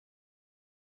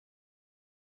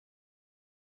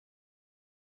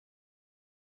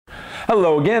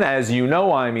Hello again. As you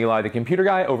know, I'm Eli the Computer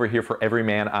Guy over here for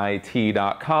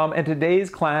everymanit.com, and today's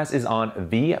class is on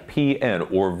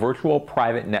VPN, or Virtual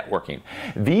Private Networking.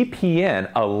 VPN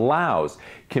allows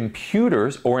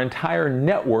computers or entire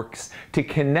networks to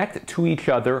connect to each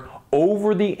other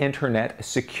over the internet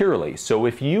securely. So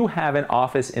if you have an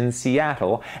office in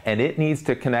Seattle and it needs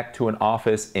to connect to an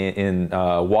office in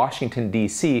Washington,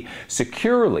 D.C.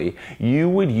 securely, you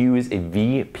would use a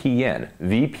VPN.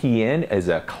 VPN is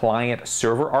a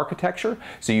client-server architecture,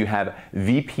 so you have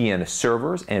VPN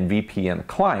servers and VPN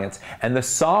clients, and the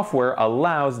software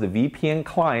allows the VPN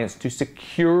clients to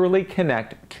securely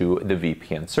connect to the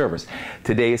VPN servers.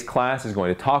 Today's class is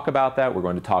going to talk about that. We're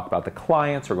going to talk about the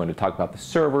clients, we're going to talk about the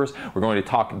servers, we're going to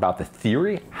talk about the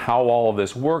theory, how all of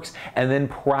this works, and then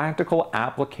practical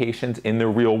applications in the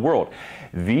real world.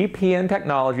 VPN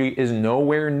technology is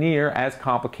nowhere near as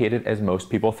complicated as most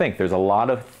people think. There's a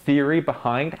lot of theory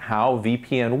behind how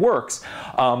VPN works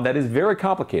that is very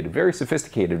complicated, very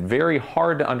sophisticated, very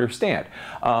hard to understand.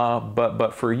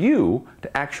 But for you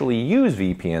to actually use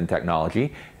VPN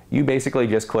technology, you basically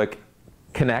just click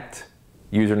connect,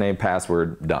 username,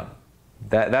 password, done.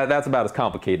 That's about as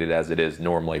complicated as it is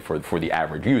normally for the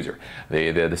average user.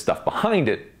 The stuff behind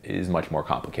it is much more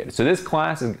complicated. So this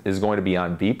class is going to be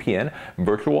on VPN,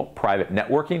 Virtual Private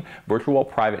Networking. Virtual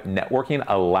Private Networking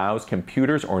allows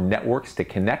computers or networks to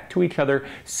connect to each other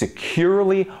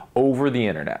securely over the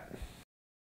internet.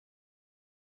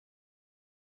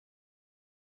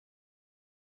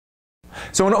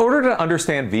 So in order to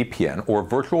understand VPN, or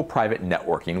Virtual Private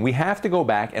Networking, we have to go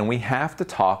back and we have to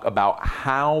talk about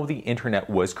how the internet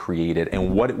was created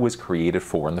and what it was created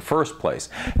for in the first place.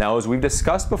 Now, as we've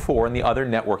discussed before in the other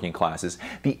networking classes,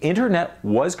 the internet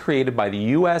was created by the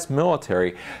US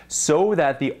military so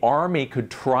that the Army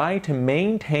could try to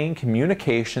maintain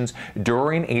communications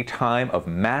during a time of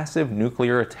massive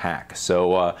nuclear attack.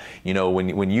 So, you know,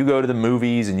 when you go to the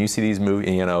movies and you see these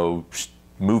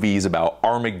movies about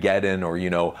Armageddon, or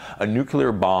a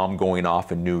nuclear bomb going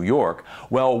off in New York.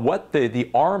 Well, what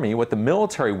the Army, what the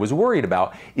military was worried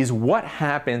about is what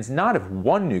happens not if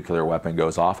one nuclear weapon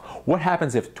goes off, what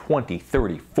happens if 20,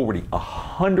 30, 40,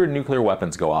 100 nuclear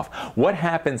weapons go off? What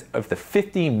happens if the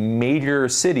 50 major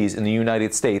cities in the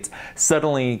United States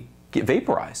suddenly get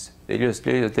vaporized? They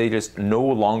just no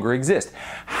longer exist.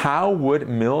 How would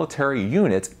military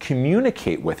units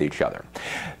communicate with each other?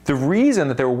 The reason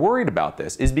that they're worried about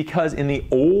this is because in the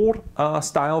old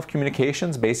style of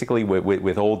communications, basically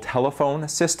with old telephone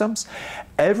systems,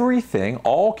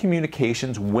 all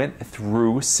communications went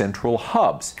through central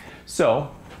hubs.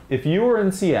 So if you were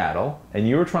in Seattle and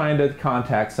you were trying to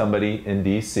contact somebody in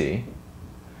DC,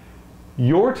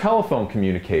 your telephone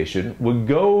communication would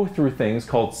go through things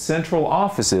called central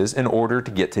offices in order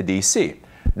to get to DC.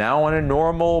 Now, on a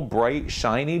normal, bright,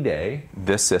 shiny day,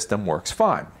 this system works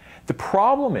fine. The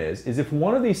problem is if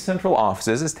one of these central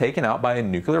offices is taken out by a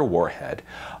nuclear warhead,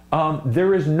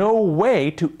 there is no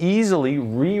way to easily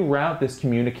reroute this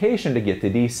communication to get to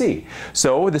DC.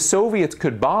 So the Soviets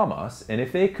could bomb us, and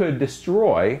if they could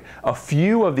destroy a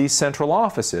few of these central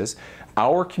offices,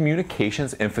 our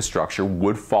communications infrastructure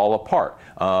would fall apart.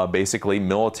 Basically,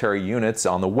 military units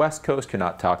on the West Coast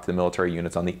cannot talk to the military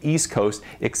units on the East Coast,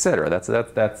 etc. That's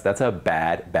a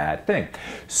bad thing.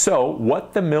 So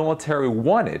what the military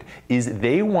wanted is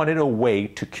they wanted a way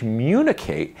to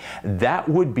communicate that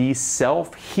would be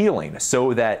self-healing,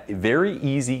 so that very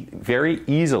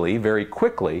easily, very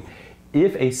quickly,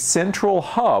 if a central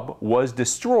hub was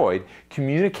destroyed,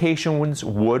 communications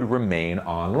would remain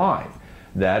online.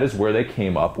 That is where they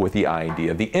came up with the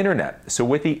idea of the internet. So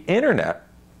with the internet,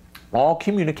 all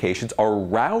communications are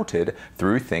routed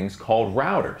through things called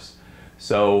routers.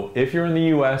 So if you're in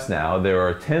the US now, there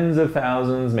are tens of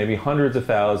thousands, maybe hundreds of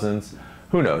thousands,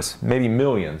 who knows, maybe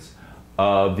millions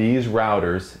of these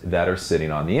routers that are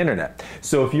sitting on the internet.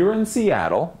 So if you're in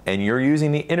Seattle and you're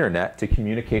using the internet to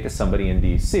communicate to somebody in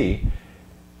DC,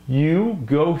 you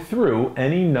go through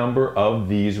any number of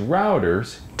these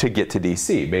routers to get to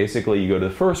DC. Basically, you go to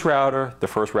the first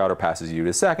router passes you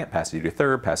to second, passes you to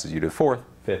third, passes you to fourth,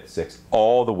 fifth, sixth,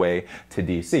 all the way to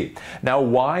DC. Now,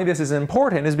 why this is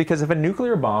important is because if a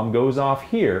nuclear bomb goes off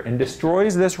here and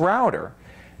destroys this router,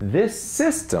 this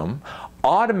system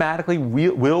automatically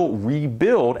will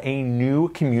rebuild a new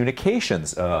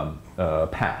communications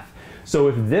path. So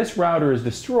if this router is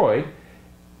destroyed,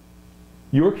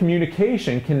 your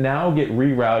communication can now get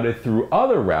rerouted through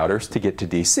other routers to get to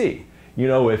DC. You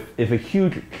know, if a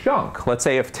huge chunk, let's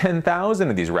say if 10,000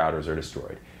 of these routers are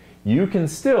destroyed, you can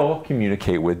still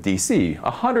communicate with DC.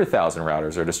 100,000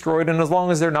 routers are destroyed, and as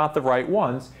long as they're not the right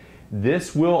ones,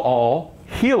 this will all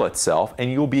heal itself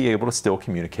and you'll be able to still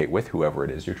communicate with whoever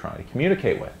it is you're trying to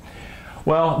communicate with.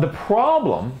 Well, the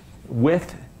problem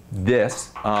with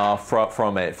this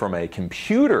from a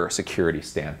computer security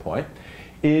standpoint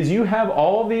is you have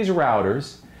all of these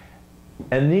routers,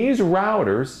 and these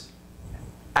routers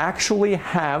actually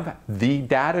have the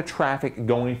data traffic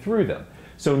going through them.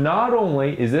 So not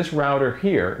only is this router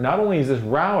here, not only is this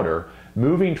router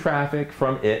moving traffic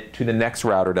from it to the next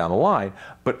router down the line,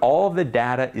 but all of the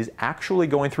data is actually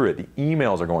going through it. The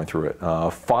emails are going through it,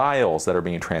 files that are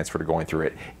being transferred are going through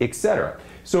it, etc.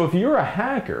 So if you're a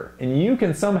hacker and you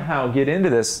can somehow get into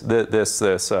this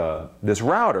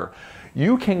router,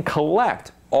 you can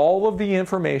collect all of the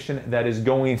information that is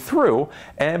going through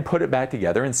and put it back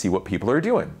together and see what people are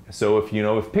doing. So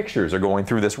if pictures are going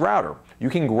through this router, you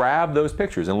can grab those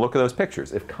pictures and look at those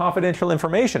pictures. If confidential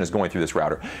information is going through this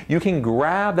router, you can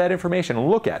grab that information and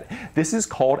look at it. This is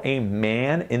called a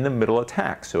man-in-the-middle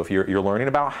attack. So if you're learning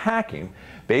about hacking,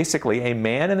 basically a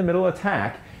man-in-the-middle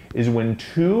attack is when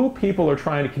two people are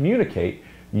trying to communicate.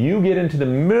 You get into the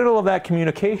middle of that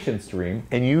communication stream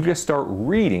and you just start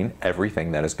reading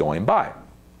everything that is going by.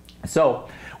 So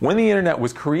when the internet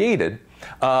was created,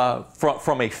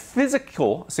 from a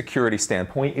physical security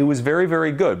standpoint, it was very,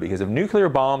 very good, because if nuclear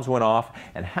bombs went off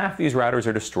and half these routers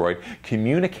are destroyed,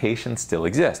 communication still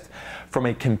exists. From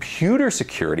a computer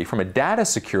security, from a data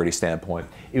security standpoint,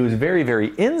 it was very, very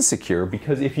insecure,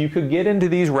 because if you could get into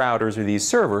these routers or these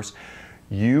servers,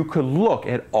 you could look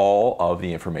at all of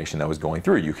the information that was going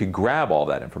through. You could grab all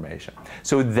that information.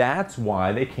 So that's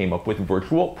why they came up with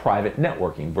virtual private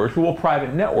networking. Virtual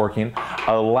private networking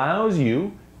allows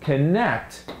you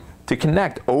to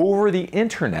connect over the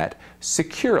internet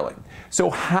securely. So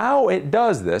how it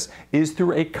does this is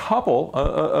through a couple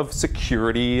of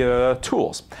security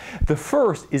tools. The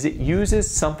first is it uses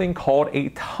something called a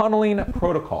tunneling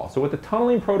protocol. So what the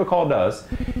tunneling protocol does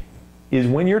is,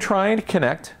 when you're trying to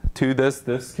connect to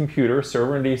this computer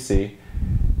server in DC,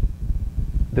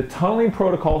 the tunneling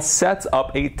protocol sets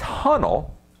up a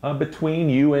tunnel between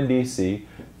you and DC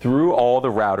through all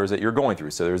the routers that you're going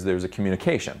through. So there's a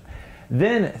communication.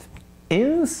 Then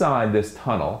inside this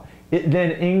tunnel, it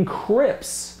then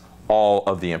encrypts all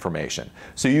of the information.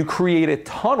 So you create a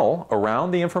tunnel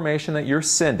around the information that you're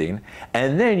sending,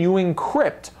 and then you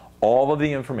encrypt all of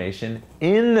the information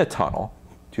in the tunnel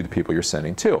to the people you're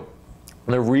sending to.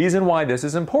 The reason why this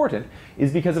is important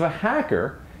is because if a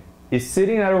hacker is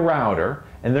sitting at a router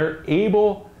and they're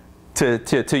able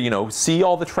to see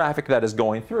all the traffic that is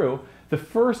going through, the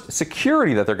first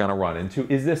security that they're going to run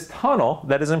into is this tunnel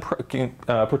that is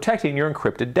protecting your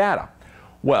encrypted data.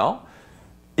 Well,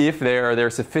 if they're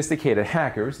sophisticated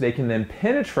hackers, they can then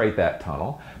penetrate that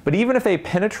tunnel. But even if they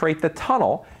penetrate the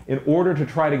tunnel in order to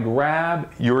try to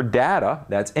grab your data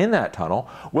that's in that tunnel,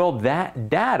 well, that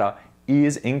data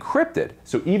is encrypted.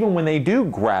 So even when they do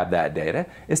grab that data,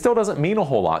 it still doesn't mean a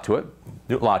whole lot to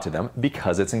them,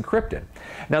 because it's encrypted.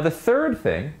 Now, the third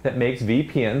thing that makes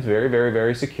VPNs very, very,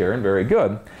 very secure and very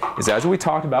good is, as we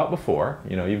talked about before,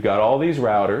 you've got all these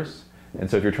routers, and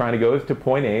so if you're trying to go to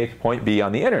point A to point B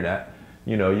on the internet,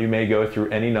 you may go through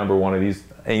any number of these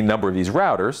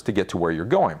routers to get to where you're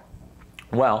going.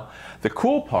 Well, the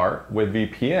cool part with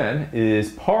VPN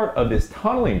is, part of this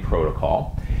tunneling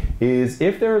protocol is,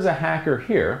 if there is a hacker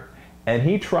here and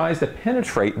he tries to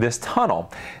penetrate this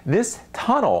tunnel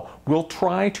will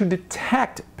try to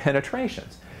detect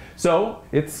penetrations. So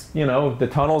it's, the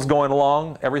tunnel's going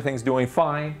along, everything's doing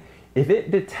fine. If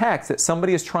it detects that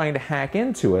somebody is trying to hack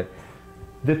into it,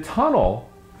 the tunnel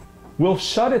will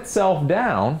shut itself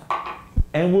down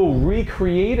and will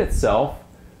recreate itself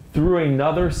through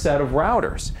another set of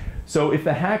routers. So if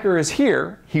the hacker is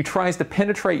here, he tries to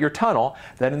penetrate your tunnel,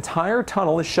 that entire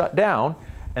tunnel is shut down,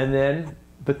 and then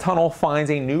the tunnel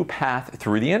finds a new path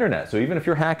through the internet. So even if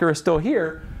your hacker is still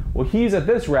here, well, he's at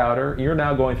this router, you're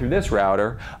now going through this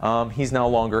router, he's no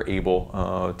longer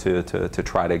able to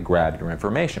try to grab your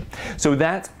information. So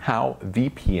that's how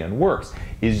VPN works,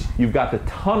 is you've got the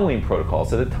tunneling protocol.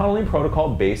 So the tunneling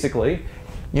protocol basically,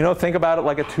 think about it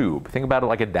like a tube. Think about it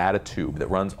like a data tube that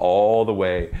runs all the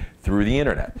way through the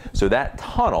internet. So that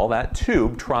tunnel, that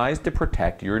tube, tries to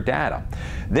protect your data.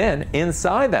 Then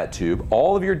inside that tube,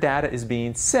 all of your data is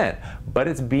being sent, but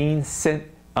it's being sent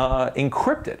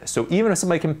encrypted. So even if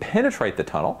somebody can penetrate the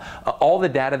tunnel, all the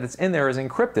data that's in there is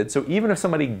encrypted. So even if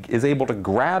somebody is able to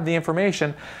grab the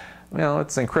information, well,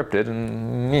 it's encrypted.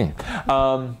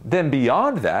 Then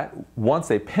beyond that, once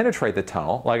they penetrate the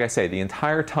tunnel, like I say, the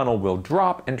entire tunnel will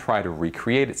drop and try to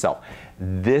recreate itself.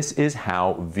 This is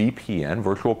how VPN,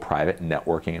 virtual private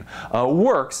networking,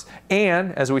 works.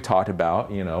 And as we talked about,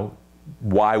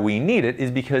 why we need it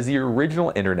is because the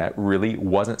original internet really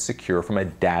wasn't secure from a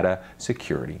data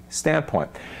security standpoint.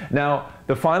 Now,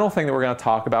 the final thing that we're going to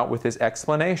talk about with this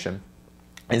explanation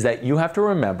is that you have to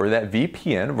remember that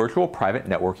VPN, virtual private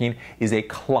networking, is a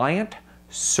client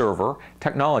server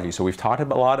technology. So we've talked a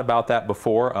lot about that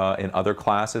before in other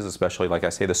classes, especially, like I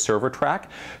say, the server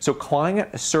track. So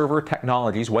client server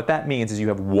technologies, what that means is you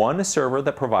have one server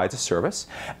that provides a service,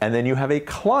 and then you have a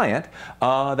client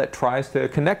that tries to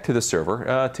connect to the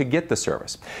server to get the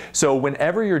service. So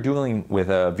whenever you're dealing with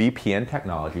a VPN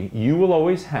technology, you will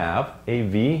always have a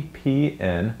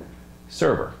VPN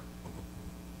server.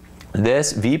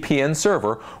 This VPN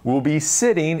server will be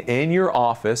sitting in your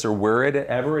office or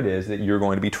wherever it is that you're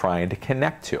going to be trying to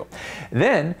connect to.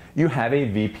 Then you have a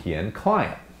VPN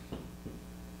client.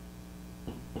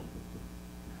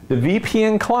 The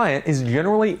VPN client is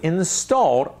generally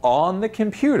installed on the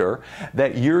computer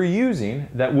that you're using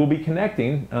that will be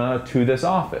connecting to this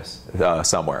office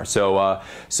somewhere.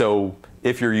 So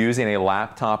if you're using a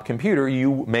laptop computer,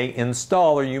 you may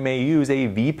install or you may use a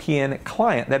VPN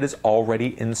client that is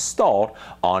already installed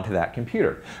onto that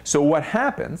computer. So what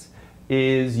happens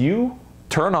is you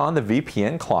turn on the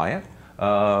VPN client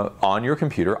on your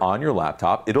computer, on your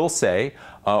laptop. It'll say,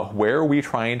 where are we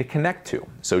trying to connect to?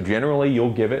 So generally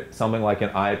you'll give it something like an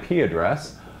IP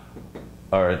address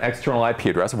or an external IP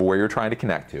address of where you're trying to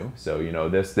connect to. So you know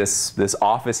this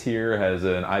office here has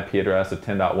an IP address of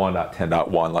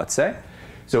 10.1.10.1, let's say.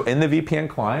 So in the VPN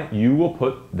client, you will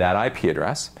put that IP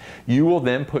address. You will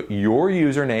then put your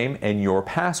username and your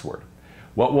password.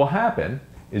 What will happen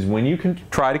is when you can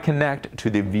try to connect to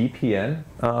the VPN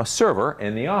server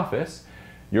in the office,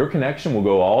 your connection will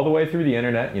go all the way through the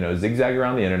internet, zigzag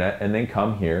around the internet, and then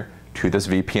come here to this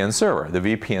VPN server. The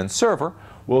VPN server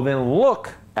will then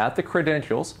look at the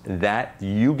credentials that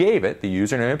you gave it, the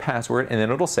username and password, and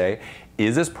then it'll say,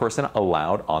 is this person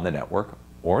allowed on the network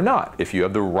or not? If you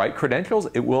have the right credentials,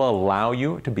 it will allow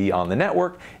you to be on the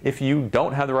network. If you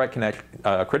don't have the right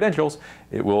credentials,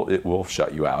 it will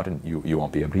shut you out and you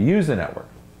won't be able to use the network.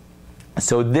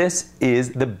 So this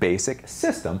is the basic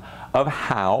system of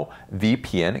how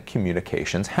VPN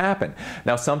communications happen.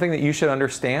 Now, something that you should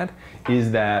understand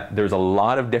is that there's a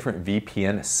lot of different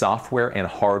VPN software and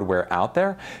hardware out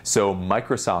there. So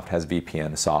Microsoft has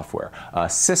VPN software.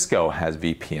 Cisco has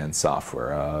VPN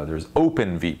software. There's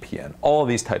OpenVPN, all of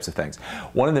these types of things.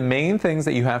 One of the main things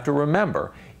that you have to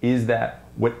remember is that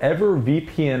whatever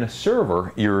VPN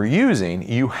server you're using,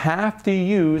 you have to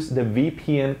use the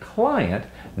VPN client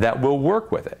that will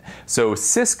work with it. So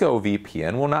Cisco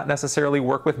VPN will not necessarily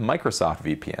work with Microsoft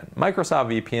VPN.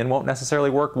 Microsoft VPN won't necessarily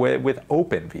work with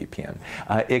OpenVPN,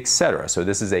 etc. So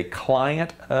this is a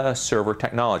client server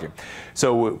technology.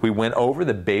 So we went over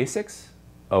the basics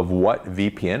of what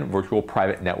VPN, virtual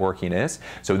private networking, is.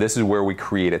 So this is where we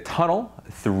create a tunnel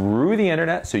through the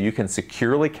internet so you can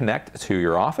securely connect to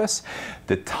your office.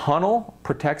 The tunnel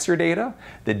protects your data.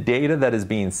 The data that is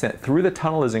being sent through the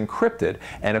tunnel is encrypted,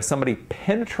 and if somebody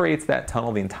penetrates that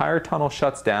tunnel, the entire tunnel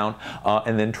shuts down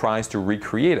and then tries to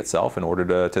recreate itself in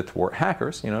order to thwart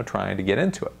hackers, trying to get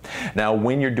into it. Now,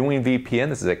 when you're doing VPN,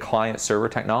 this is a client-server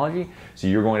technology, so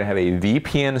you're going to have a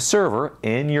VPN server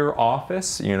in your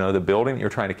office, the building that you're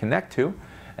trying to connect to,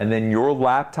 and then your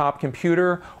laptop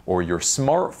computer or your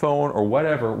smartphone or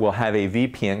whatever will have a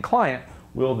VPN client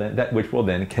which will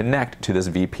then connect to this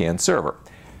VPN server.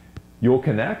 You'll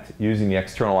connect using the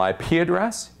external IP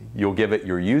address. You'll give it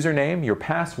your username, your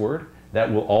password.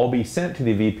 That will all be sent to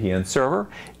the VPN server.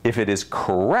 If it is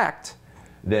correct,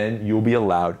 then you'll be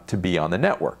allowed to be on the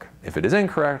network. If it is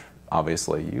incorrect,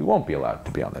 obviously you won't be allowed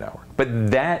to be on the network.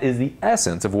 But that is the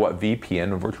essence of what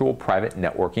VPN, virtual private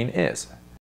networking, is.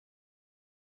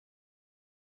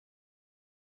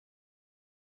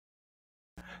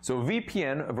 So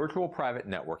VPN, virtual private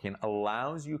networking,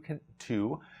 allows you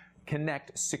to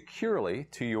connect securely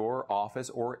to your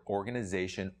office or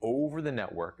organization over the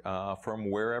network from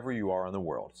wherever you are in the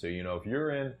world. So, if you're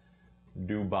in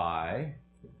Dubai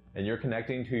and you're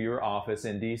connecting to your office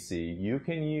in DC, you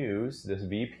can use this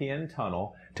VPN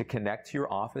tunnel to connect to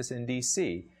your office in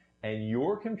DC, and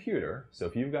your computer, so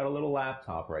if you've got a little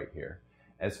laptop right here,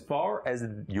 as far as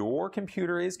your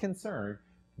computer is concerned,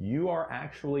 you are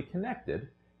actually connected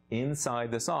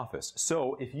inside this office.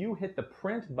 So if you hit the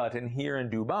print button here in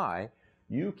Dubai,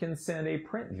 you can send a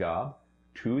print job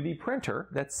to the printer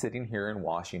that's sitting here in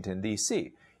Washington,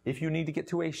 D.C. If you need to get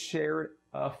to a shared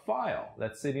file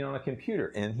that's sitting on a computer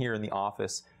in here in the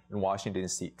office in Washington,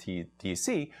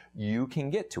 D.C., you can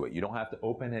get to it. You don't have to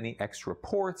open any extra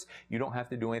ports. You don't have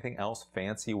to do anything else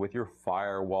fancy with your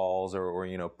firewalls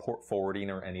or port forwarding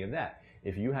or any of that.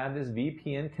 If you have this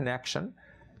VPN connection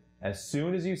As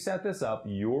soon as you set this up,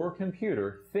 your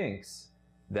computer thinks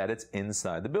that it's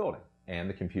inside the building, and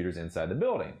the computers inside the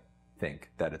building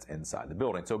think that it's inside the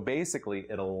building. So basically,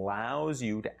 it allows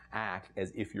you to act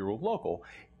as if you're local,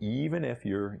 even if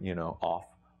you're, off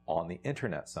on the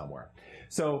internet somewhere.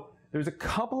 So there's a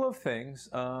couple of things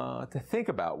to think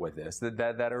about with this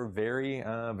that are very,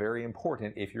 very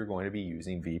important if you're going to be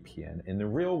using VPN in the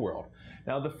real world.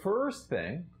 Now, the first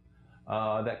thing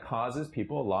that causes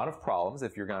people a lot of problems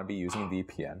if you're going to be using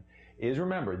VPN is,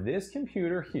 remember, this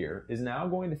computer here is now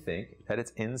going to think that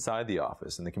it's inside the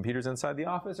office, and the computers inside the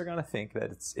office are going to think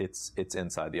that it's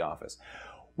inside the office.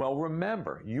 Well,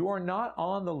 remember, you are not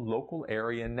on the local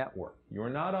area network. You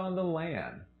are not on the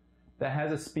LAN that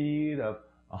has a speed of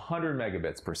 100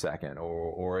 megabits per second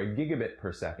or a gigabit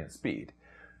per second speed.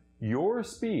 Your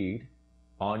speed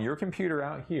on your computer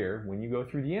out here when you go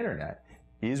through the internet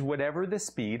is whatever the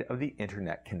speed of the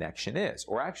internet connection is,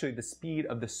 or actually the speed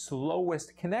of the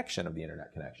slowest connection of the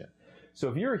internet connection. So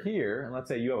if you're here, and let's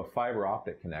say you have a fiber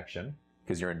optic connection,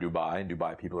 because you're in Dubai, and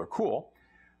Dubai people are cool,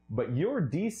 but your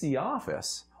DC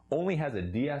office only has a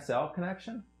DSL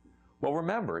connection, well,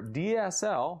 remember,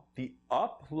 DSL, the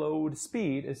upload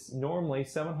speed is normally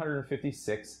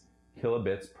 756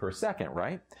 kilobits per second,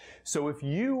 right? So if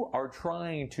you are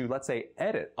trying to, let's say,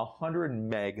 edit a 100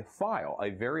 meg file,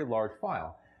 a very large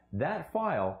file, that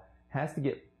file has to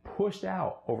get pushed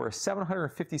out over a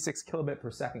 756 kilobit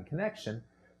per second connection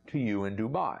to you in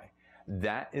Dubai.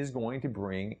 That is going to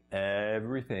bring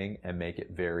everything and make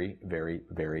it very, very,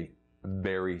 very,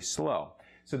 very slow.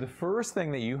 So the first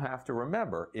thing that you have to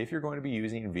remember if you're going to be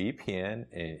using VPN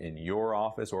in your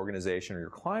office organization or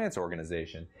your client's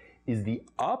organization is the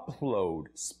upload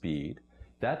speed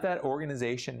that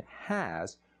organization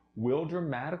has will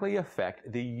dramatically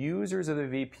affect the users of the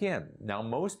VPN. Now,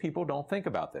 most people don't think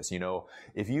about this.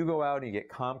 If you go out and you get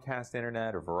Comcast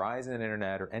internet or Verizon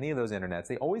internet or any of those internets,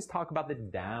 they always talk about the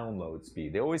download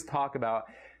speed. They always talk about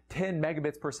 10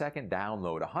 megabits per second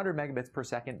download, 100 megabits per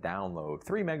second download,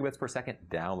 3 megabits per second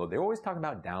download. They're always talking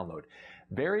about download.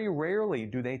 Very rarely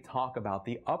do they talk about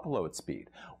the upload speed.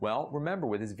 Well, remember,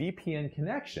 with this VPN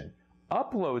connection,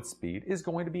 upload speed is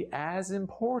going to be as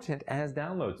important as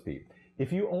download speed.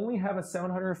 If you only have a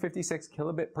 756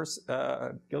 kilobit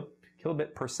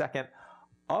per second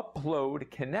upload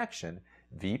connection,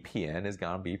 VPN is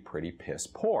going to be pretty piss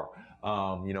poor.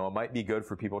 It might be good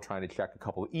for people trying to check a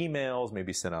couple of emails,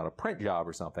 maybe send out a print job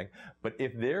or something. But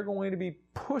if they're going to be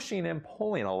pushing and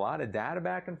pulling a lot of data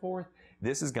back and forth,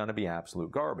 this is going to be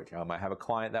absolute garbage. I have a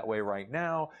client that way right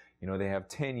now. They have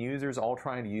 10 users all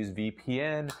trying to use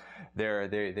VPN.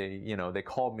 They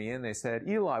called me in. They said,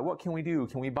 Eli, what can we do?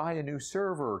 Can we buy a new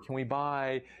server? Can we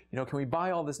buy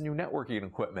all this new networking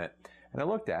equipment? And I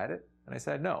looked at it and I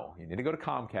said, no, you need to go to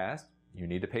Comcast. You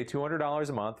need to pay $200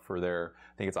 a month for their,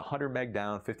 I think it's 100 meg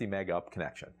down, 50 meg up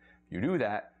connection. If you do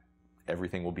that,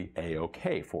 everything will be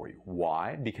A-OK for you.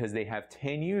 Why? Because they have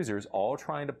 10 users all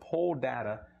trying to pull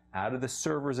data out of the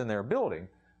servers in their building,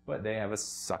 but they have a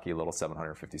sucky little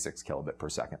 756 kilobit per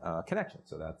second connection.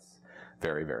 So that's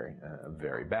very, very,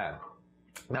 very bad.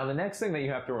 Now, the next thing that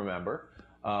you have to remember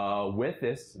with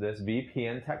this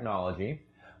VPN technology,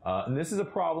 and this is a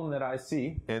problem that I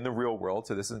see in the real world,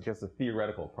 so this isn't just a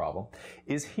theoretical problem,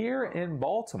 is here in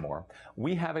Baltimore,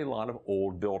 we have a lot of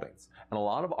old buildings. And a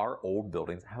lot of our old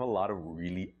buildings have a lot of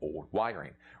really old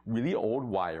wiring. Really old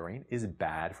wiring is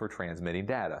bad for transmitting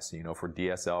data, so for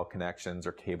DSL connections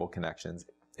or cable connections,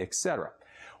 etc.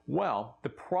 Well, the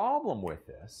problem with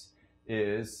this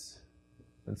is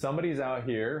when somebody's out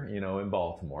here, in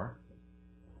Baltimore,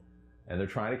 and they're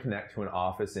trying to connect to an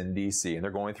office in DC, and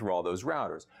they're going through all those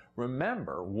routers.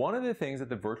 Remember, one of the things that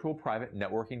the virtual private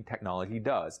networking technology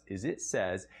does is it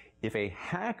says if a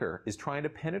hacker is trying to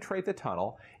penetrate the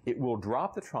tunnel, it will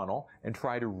drop the tunnel and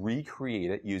try to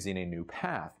recreate it using a new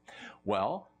path.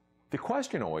 Well, the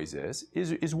question always is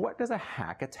what does a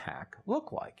hack attack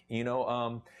look like?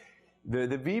 The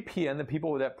VPN, the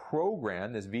people that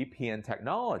program this VPN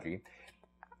technology,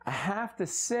 I have to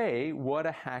say what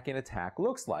a hacking attack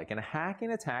looks like. And a hacking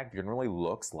attack generally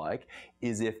looks like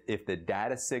is if the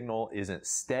data signal isn't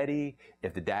steady,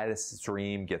 if the data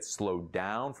stream gets slowed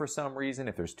down for some reason,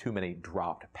 if there's too many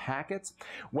dropped packets.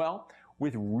 Well,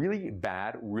 with really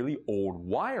bad, really old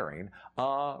wiring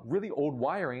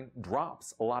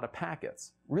drops a lot of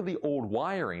packets. Really old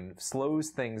wiring slows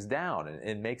things down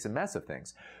and makes a mess of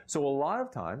things. So a lot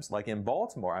of times, like in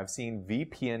Baltimore, I've seen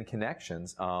VPN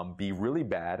connections be really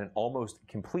bad and almost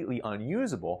completely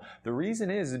unusable. The reason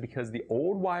is because the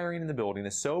old wiring in the building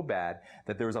is so bad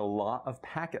that there's a lot of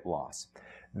packet loss.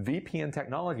 VPN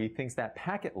technology thinks that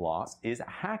packet loss is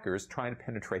hackers trying to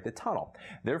penetrate the tunnel.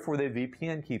 Therefore, the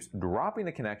VPN keeps dropping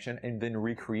the connection and then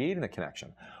recreating the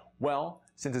connection. Well,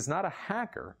 since it's not a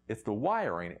hacker, it's the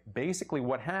wiring. Basically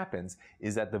what happens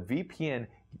is that the VPN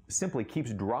simply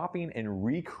keeps dropping and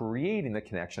recreating the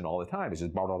connection all the time. It's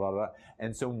just blah, blah, blah, blah.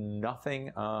 And so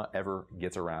nothing ever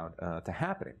gets around to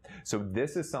happening. So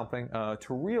this is something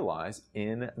to realize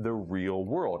in the real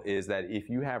world, is that if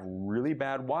you have really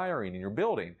bad wiring in your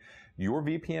building, your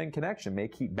VPN connection may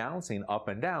keep bouncing up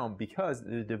and down because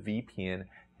the VPN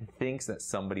thinks that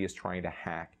somebody is trying to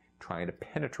hack, trying to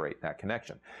penetrate that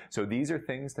connection. So these are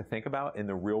things to think about in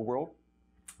the real world.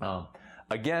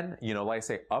 Again, like I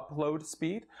say, upload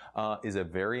speed is a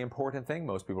very important thing.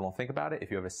 Most people don't think about it. If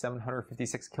you have a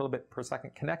 756 kilobit per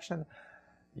second connection,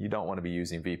 you don't want to be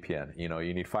using VPN.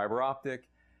 You need fiber optic,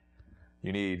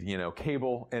 you need,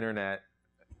 cable, internet.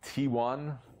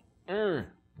 T1,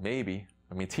 maybe.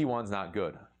 I mean, T1's not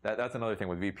good. That's another thing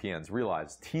with VPNs.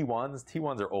 Realize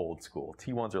T1s are old school.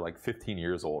 T1s are like 15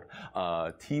 years old.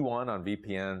 T1 on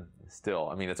VPN, still,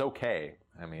 I mean, it's okay.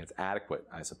 I mean, it's adequate,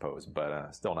 I suppose,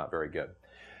 but still not very good.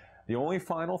 The only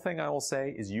final thing I will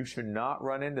say is you should not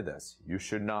run into this. You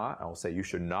should not. I will say you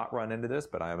should not run into this,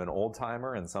 but I am an old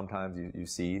timer, and sometimes you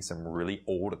see some really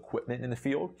old equipment in the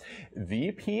field.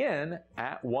 VPN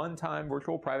at one time,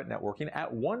 virtual private networking,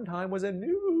 at one time was a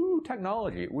new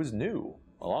technology. It was new.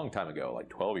 A long time ago, like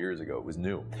 12 years ago, it was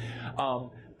new.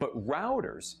 But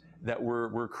routers that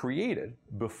were created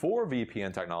before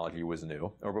VPN technology was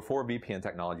new, or before VPN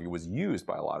technology was used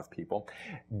by a lot of people,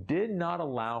 did not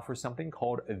allow for something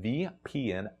called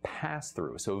VPN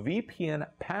pass-through. So VPN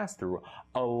pass-through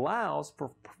allows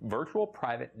for virtual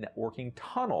private networking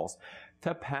tunnels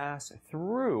to pass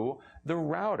through the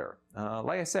router.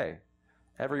 Like I say,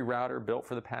 every router built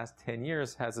for the past 10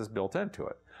 years has this built into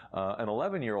it. An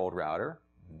 11-year-old router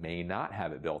may not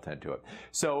have it built into it.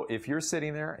 So if you're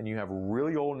sitting there and you have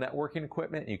really old networking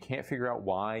equipment and you can't figure out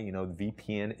why, the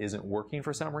VPN isn't working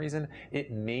for some reason,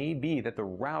 it may be that the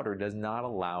router does not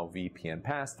allow VPN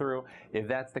pass-through. If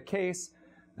that's the case,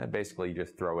 then basically you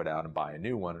just throw it out and buy a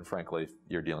new one. And frankly, if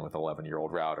you're dealing with an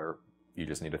 11-year-old router, you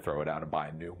just need to throw it out and buy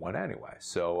a new one anyway.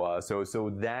 So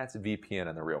that's VPN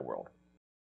in the real world.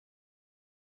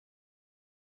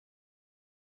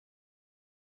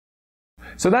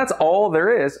 So that's all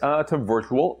there is to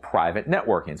virtual private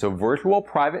networking. So virtual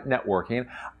private networking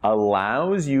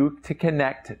allows you to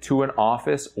connect to an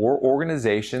office or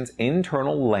organization's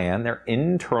internal LAN, their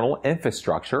internal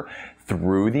infrastructure,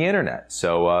 through the internet.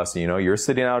 So you're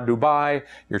sitting out in Dubai,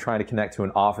 you're trying to connect to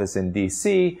an office in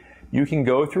DC, you can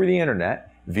go through the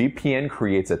internet, VPN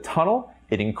creates a tunnel,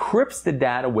 it encrypts the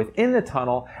data within the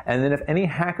tunnel, and then if any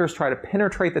hackers try to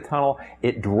penetrate the tunnel,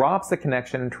 it drops the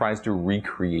connection and tries to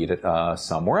recreate it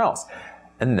somewhere else.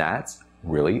 And that's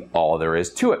really all there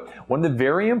is to it. One of the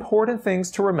very important things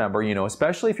to remember,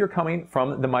 especially if you're coming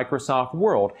from the Microsoft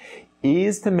world,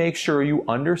 is to make sure you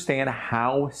understand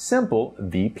how simple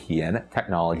VPN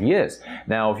technology is.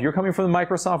 Now, if you're coming from the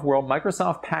Microsoft world,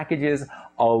 Microsoft packages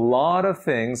a lot of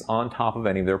things on top of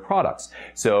any of their products.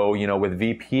 So, with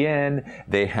VPN,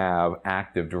 they have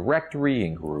Active Directory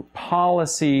and group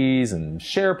policies and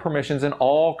share permissions and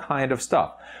all kind of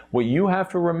stuff. What you have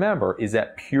to remember is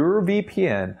that pure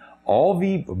VPN, all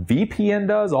VPN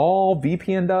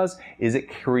does is it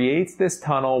creates this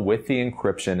tunnel with the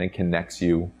encryption and connects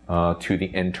you to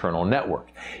the internal network.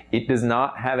 It does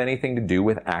not have anything to do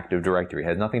with Active Directory. It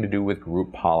has nothing to do with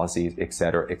group policies,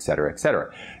 etc., etc.,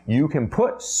 etc. You can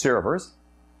put servers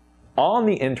on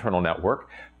the internal network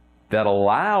that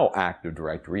allow Active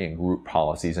Directory and group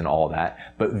policies and all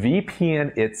that, but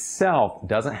VPN itself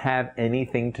doesn't have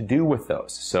anything to do with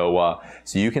those. So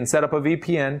you can set up a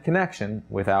VPN connection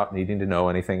without needing to know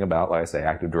anything about, like I say,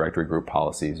 Active Directory, group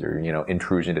policies, or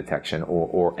intrusion detection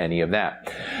or any of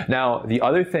that. Now, the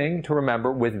other thing to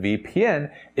remember with VPN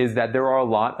is that there are a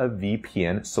lot of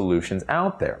VPN solutions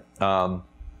out there.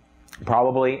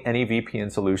 Probably any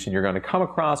VPN solution you're going to come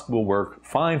across will work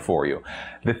fine for you.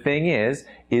 The thing is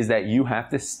that you have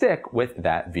to stick with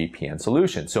that VPN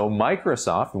solution. So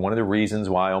Microsoft, one of the reasons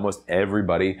why almost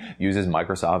everybody uses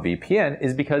Microsoft VPN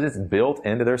is because it's built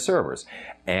into their servers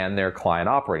and their client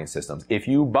operating systems. If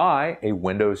you buy a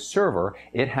Windows server,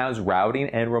 it has routing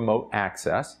and remote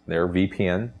access, their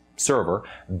VPN server,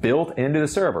 built into the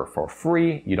server for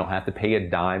free. You don't have to pay a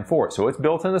dime for it. So it's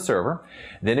built in the server.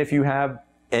 Then if you have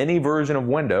any version of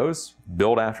Windows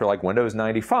built after like Windows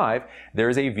 95,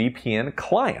 there's a VPN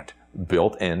client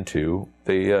built into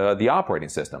the operating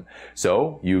system.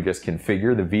 So you just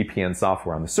configure the VPN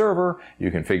software on the server,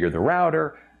 you configure the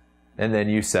router, and then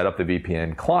you set up the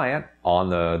VPN client on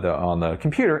the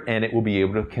computer, and it will be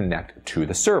able to connect to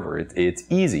the server. It's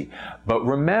easy. But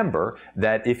remember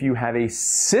that if you have a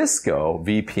Cisco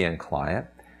VPN client,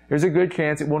 there's a good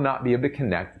chance it will not be able to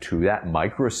connect to that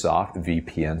Microsoft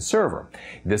VPN server.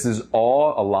 A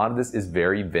lot of this is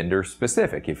very vendor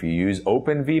specific. If you use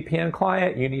OpenVPN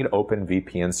client, you need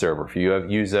OpenVPN server. If you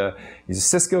use a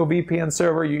Cisco VPN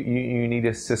server, you need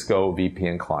a Cisco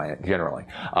VPN client generally.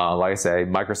 Like I say,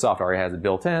 Microsoft already has it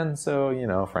built in, so, you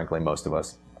know, frankly, most of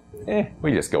us,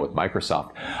 we just go with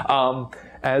Microsoft.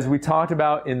 As we talked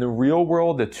about in the real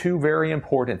world, the two very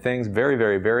important things, very,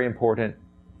 very, very important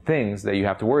things that you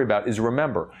have to worry about is,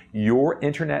 remember, your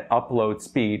internet upload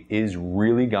speed is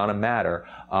really gonna matter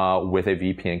with a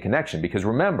VPN connection. Because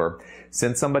remember,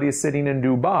 since somebody is sitting in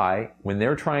Dubai, when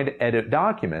they're trying to edit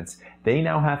documents, they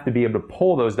now have to be able to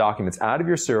pull those documents out of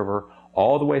your server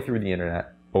all the way through the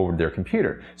internet over to their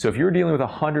computer. So if you're dealing with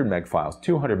 100 meg files,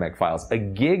 200 meg files, a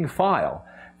gig file,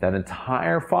 that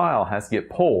entire file has to get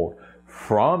pulled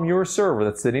from your server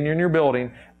that's sitting in your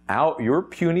building, out your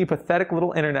puny, pathetic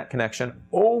little internet connection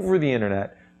over the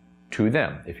internet to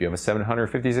them. If you have a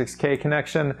 756K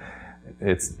connection,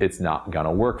 it's not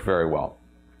gonna work very well.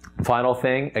 Final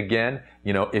thing, again,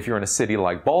 you know, if you're in a city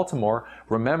like Baltimore,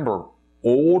 remember,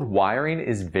 old wiring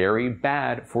is very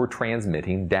bad for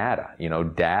transmitting data. You know,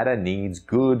 data needs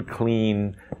good,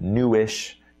 clean,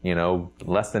 newish, you know,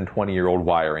 less than 20-year-old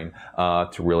wiring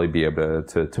to really be able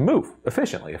to move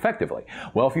efficiently, effectively.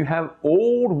 Well, if you have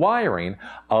old wiring,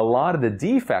 a lot of the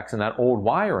defects in that old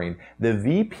wiring, the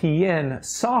VPN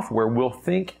software will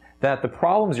think that the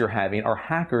problems you're having are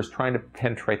hackers trying to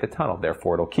penetrate the tunnel.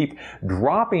 Therefore, it'll keep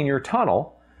dropping your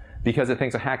tunnel because it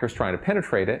thinks a hacker's trying to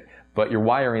penetrate it, but your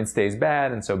wiring stays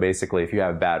bad. And so basically, if you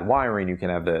have bad wiring, you can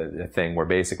have the thing where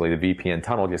basically the VPN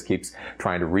tunnel just keeps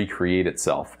trying to recreate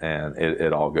itself, and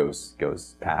it all goes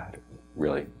bad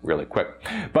really, really quick.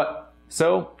 But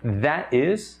so that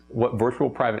is what virtual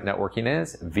private networking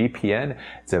is, VPN.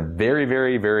 It's a very,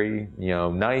 very, very, you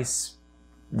know, nice,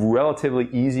 relatively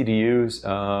easy to use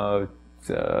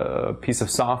piece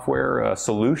of software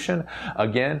solution.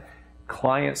 Again,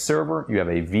 client server, you have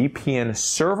a VPN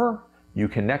server. You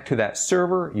connect to that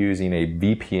server using a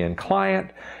VPN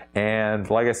client, and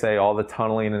like I say, all the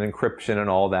tunneling and encryption and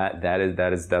all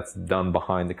that's done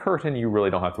behind the curtain. You really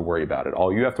don't have to worry about it.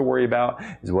 All you have to worry about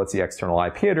is what's the external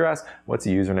IP address, what's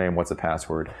the username, what's the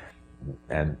password,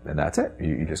 and that's it.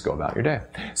 You just go about your day.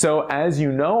 So as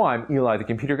you know, I'm Eli the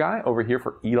Computer Guy over here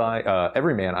for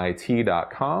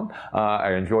everymanit.com.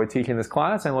 I enjoyed teaching this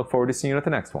class and look forward to seeing you at the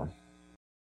next one.